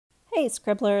Hey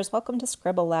Scribblers, welcome to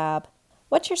Scribble Lab.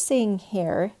 What you're seeing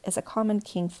here is a common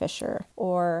kingfisher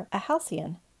or a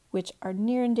halcyon, which are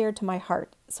near and dear to my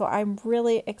heart. So I'm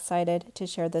really excited to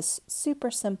share this super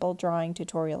simple drawing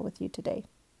tutorial with you today.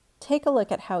 Take a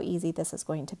look at how easy this is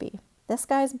going to be. This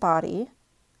guy's body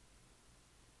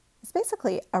is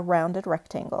basically a rounded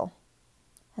rectangle,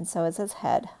 and so is his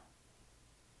head.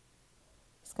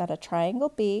 He's got a triangle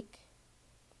beak,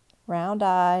 round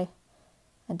eye,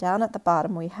 and down at the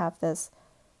bottom we have this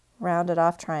rounded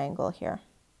off triangle here.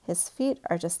 His feet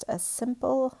are just a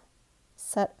simple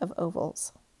set of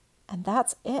ovals. And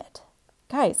that's it.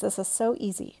 Guys, this is so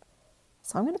easy.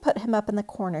 So I'm going to put him up in the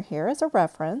corner here as a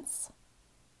reference,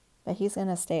 but he's going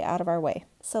to stay out of our way.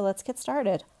 So let's get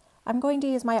started. I'm going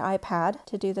to use my iPad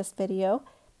to do this video,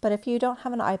 but if you don't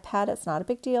have an iPad, it's not a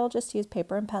big deal. Just use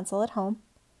paper and pencil at home.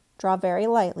 Draw very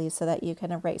lightly so that you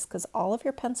can erase, because all of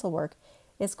your pencil work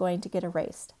is going to get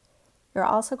erased. You're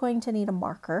also going to need a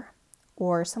marker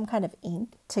or some kind of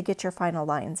ink to get your final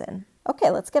lines in. Okay,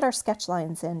 let's get our sketch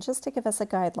lines in just to give us a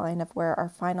guideline of where our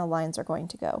final lines are going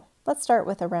to go. Let's start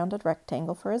with a rounded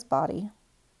rectangle for his body.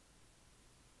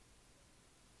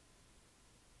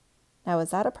 Now,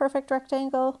 is that a perfect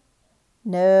rectangle?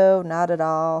 No, not at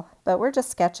all, but we're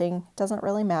just sketching. Doesn't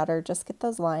really matter, just get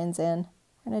those lines in.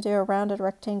 We're going to do a rounded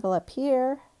rectangle up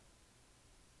here,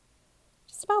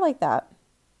 just about like that.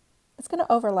 It's going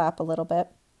to overlap a little bit.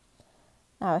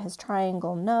 Now his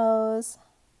triangle nose,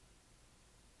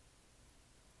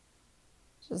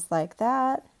 just like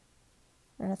that.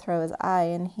 We're going to throw his eye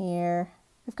in here.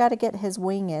 We've got to get his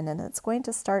wing in, and it's going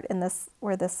to start in this,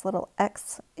 where this little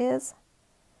X is,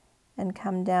 and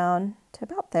come down to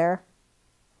about there.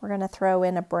 We're going to throw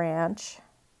in a branch,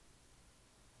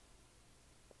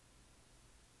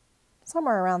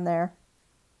 somewhere around there.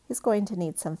 He's going to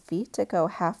need some feet to go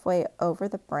halfway over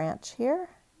the branch here,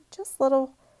 just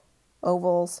little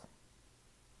ovals.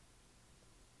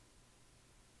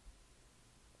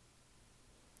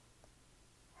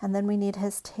 And then we need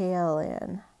his tail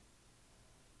in,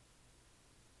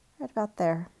 right about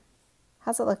there.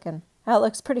 How's it looking? Oh, it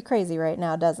looks pretty crazy right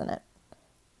now, doesn't it?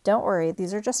 Don't worry,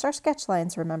 these are just our sketch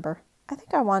lines, remember. I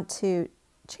think I want to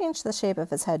change the shape of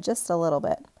his head just a little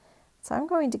bit. So I'm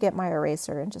going to get my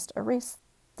eraser and just erase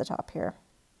the top here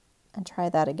and try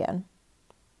that again.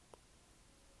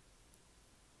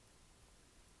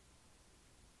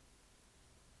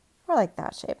 Or like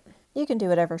that shape. You can do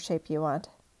whatever shape you want.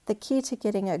 The key to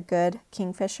getting a good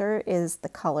kingfisher is the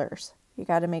colors. You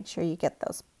got to make sure you get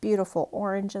those beautiful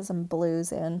oranges and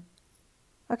blues in.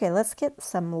 Okay, let's get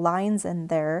some lines in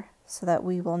there so that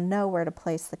we will know where to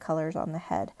place the colors on the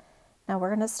head. Now we're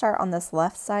going to start on this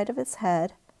left side of his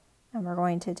head, and we're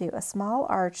going to do a small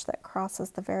arch that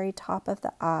crosses the very top of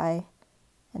the eye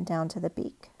and down to the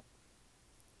beak.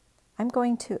 I'm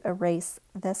going to erase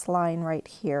this line right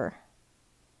here,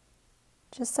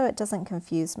 just so it doesn't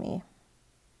confuse me.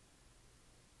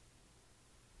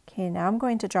 Okay, now I'm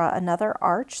going to draw another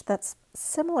arch that's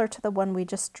similar to the one we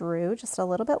just drew, just a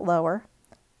little bit lower.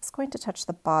 It's going to touch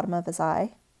the bottom of his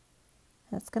eye,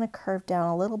 and it's going to curve down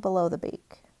a little below the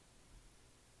beak.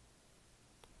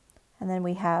 And then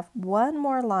we have one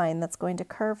more line that's going to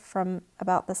curve from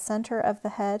about the center of the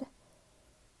head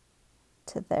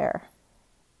to there.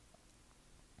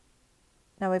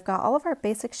 Now we've got all of our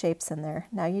basic shapes in there.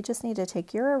 Now you just need to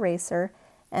take your eraser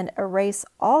and erase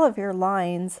all of your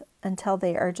lines until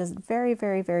they are just very,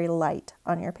 very, very light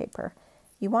on your paper.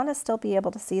 You want to still be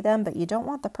able to see them, but you don't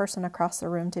want the person across the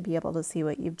room to be able to see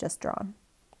what you've just drawn.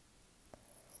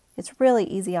 It's really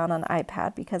easy on an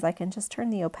iPad because I can just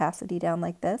turn the opacity down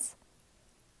like this.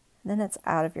 And then it's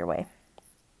out of your way.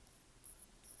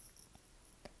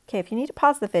 Okay, if you need to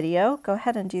pause the video, go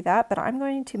ahead and do that, but I'm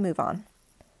going to move on.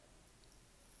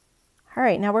 All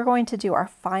right, now we're going to do our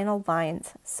final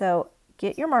lines. So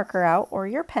get your marker out or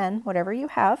your pen, whatever you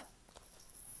have.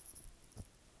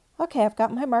 Okay, I've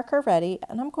got my marker ready,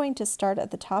 and I'm going to start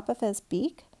at the top of his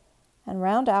beak and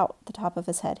round out the top of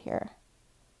his head here,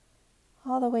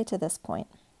 all the way to this point.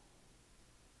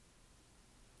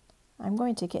 I'm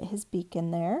going to get his beak in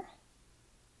there.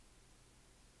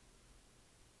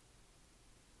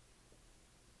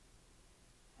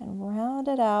 And round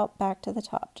it out back to the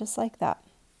top, just like that.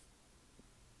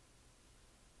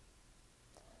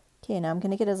 Okay, now I'm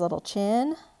going to get his little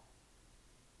chin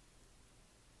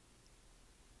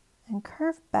and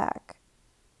curve back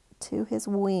to his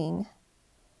wing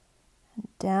and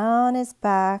down his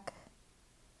back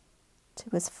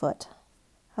to his foot.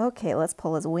 Okay, let's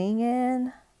pull his wing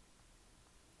in.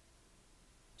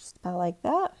 Just about like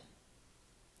that.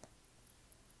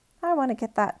 I want to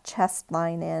get that chest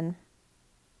line in.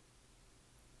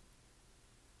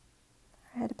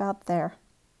 right about there.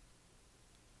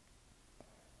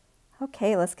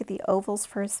 Okay, let's get the ovals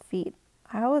for his feet.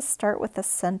 I always start with the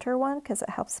center one because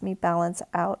it helps me balance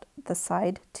out the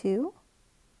side two.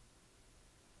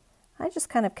 I just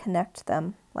kind of connect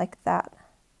them like that.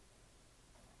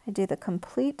 I do the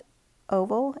complete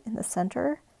oval in the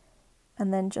center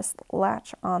and then just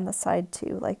latch on the side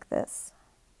two like this.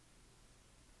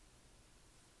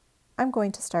 I'm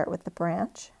going to start with the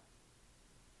branch.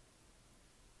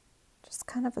 Just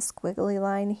kind of a squiggly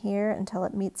line here until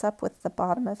it meets up with the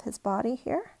bottom of his body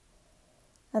here.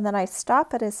 And then I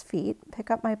stop at his feet,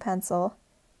 pick up my pencil,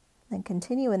 then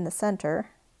continue in the center.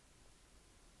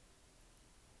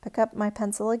 Pick up my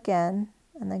pencil again,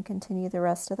 and then continue the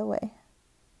rest of the way.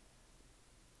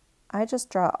 I just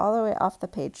draw all the way off the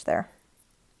page there.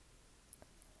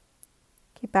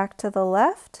 Get back to the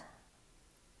left.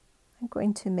 I'm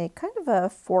going to make kind of a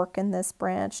fork in this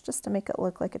branch just to make it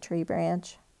look like a tree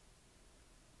branch.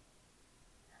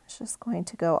 It's just going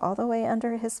to go all the way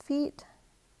under his feet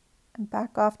and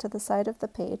back off to the side of the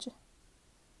page.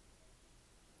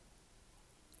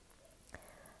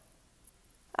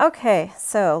 Okay,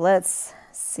 so let's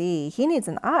see. He needs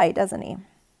an eye, doesn't he?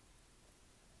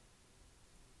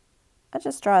 I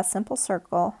just draw a simple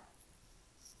circle.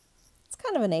 It's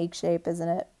kind of an egg shape, isn't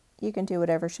it? You can do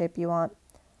whatever shape you want.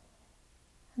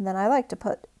 And then I like to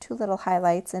put two little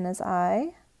highlights in his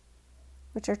eye,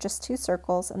 which are just two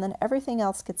circles, and then everything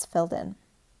else gets filled in.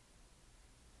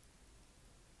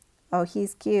 Oh,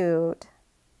 he's cute.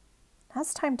 Now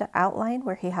it's time to outline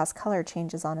where he has color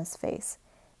changes on his face.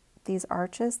 These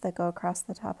arches that go across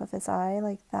the top of his eye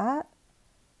like that,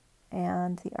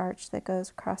 and the arch that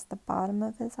goes across the bottom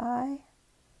of his eye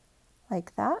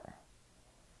like that,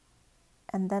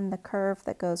 and then the curve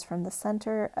that goes from the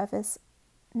center of his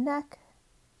neck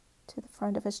to the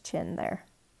front of his chin there.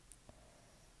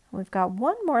 We've got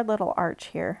one more little arch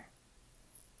here.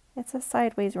 It's a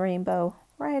sideways rainbow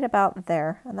right about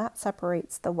there, and that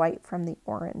separates the white from the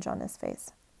orange on his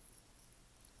face.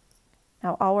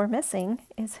 Now all we're missing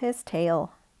is his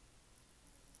tail.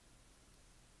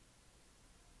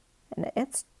 And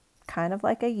it's kind of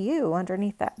like a U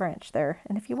underneath that branch there.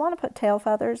 And if you want to put tail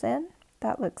feathers in,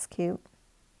 that looks cute.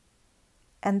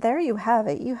 And there you have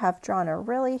it. You have drawn a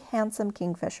really handsome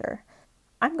kingfisher.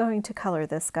 I'm going to color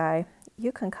this guy.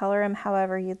 You can color him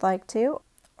however you'd like to,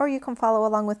 or you can follow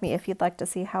along with me if you'd like to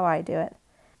see how I do it.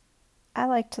 I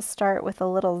like to start with a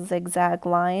little zigzag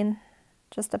line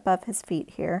just above his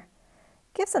feet here.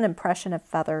 Gives an impression of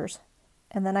feathers.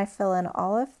 And then I fill in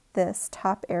all of this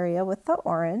top area with the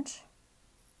orange,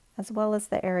 as well as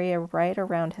the area right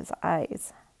around his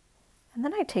eyes. And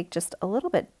then I take just a little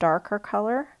bit darker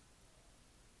color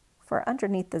for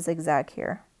underneath the zigzag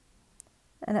here.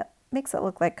 And it makes it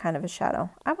look like kind of a shadow.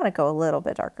 I want to go a little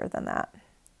bit darker than that.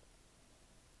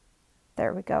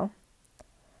 There we go.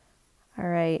 All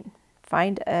right,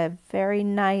 find a very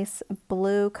nice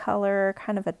blue color,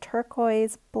 kind of a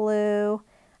turquoise blue.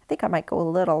 I think I might go a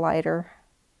little lighter.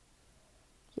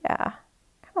 Yeah,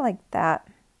 kind of like that.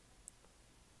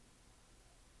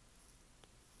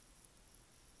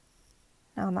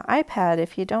 Now on the iPad,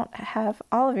 if you don't have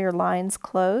all of your lines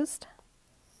closed,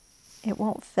 it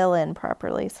won't fill in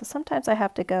properly. So sometimes I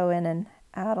have to go in and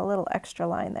add a little extra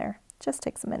line there. It just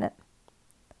takes a minute.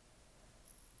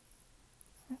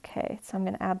 Okay, so I'm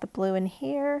going to add the blue in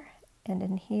here and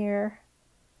in here,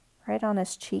 right on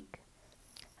his cheek.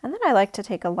 And then I like to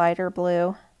take a lighter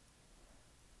blue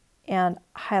and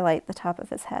highlight the top of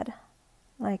his head,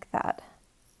 like that.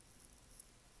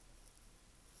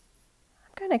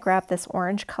 I'm going to grab this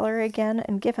orange color again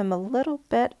and give him a little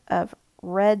bit of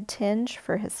red tinge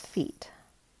for his feet.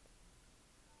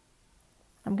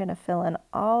 I'm going to fill in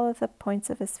all of the points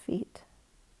of his feet.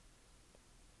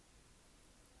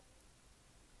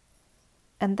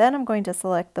 And then I'm going to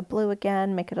select the blue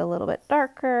again, make it a little bit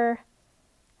darker,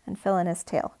 and fill in his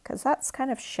tail, because that's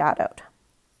kind of shadowed.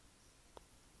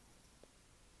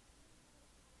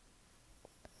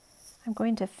 I'm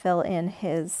going to fill in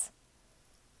his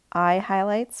eye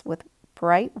highlights with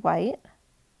bright white,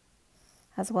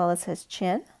 as well as his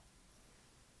chin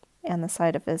and the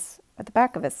side of his, or the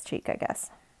back of his cheek, I guess.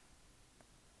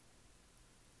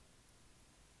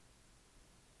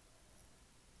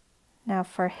 Now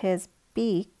for his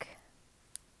beak,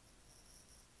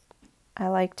 I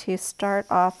like to start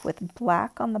off with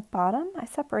black on the bottom. I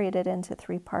separate it into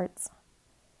 3 parts.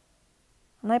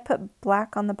 And I put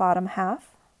black on the bottom half,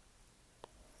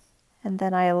 and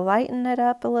then I lighten it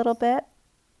up a little bit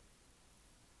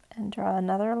and draw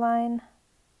another line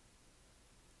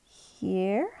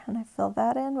here, and I fill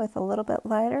that in with a little bit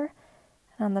lighter.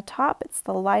 And on the top, it's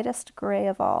the lightest gray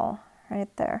of all,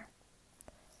 right there.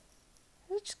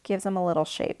 It just gives him a little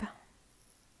shape.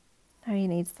 Now he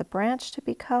needs the branch to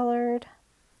be colored.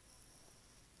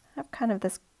 I have kind of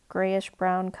this grayish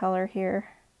brown color here.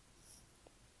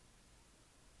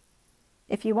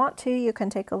 If you want to, you can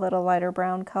take a little lighter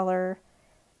brown color,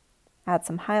 add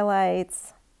some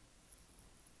highlights.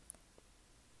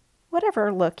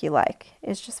 Whatever look you like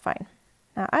is just fine.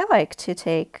 Now I like to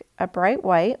take a bright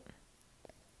white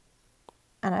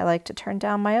and I like to turn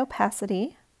down my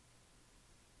opacity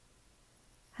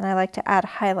and I like to add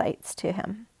highlights to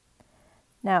him.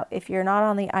 Now if you're not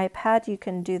on the iPad, you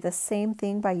can do the same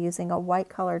thing by using a white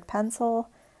colored pencil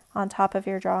on top of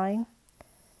your drawing.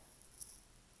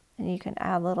 And you can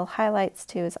add little highlights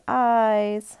to his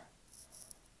eyes.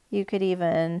 You could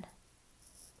even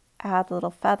add little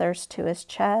feathers to his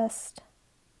chest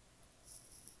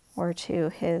or to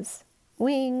his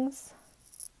wings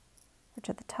or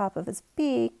to the top of his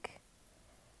beak,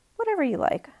 whatever you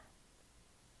like.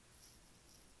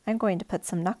 I'm going to put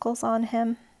some knuckles on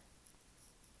him.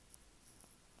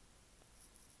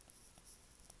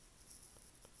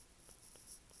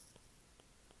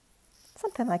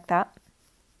 Something like that.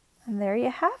 And there you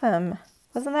have him.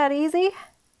 Wasn't that easy?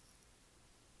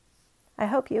 I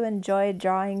hope you enjoyed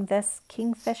drawing this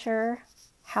Kingfisher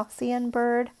halcyon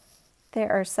bird. They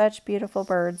are such beautiful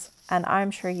birds, and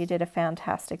I'm sure you did a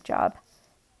fantastic job.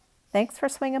 Thanks for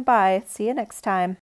swinging by. See you next time.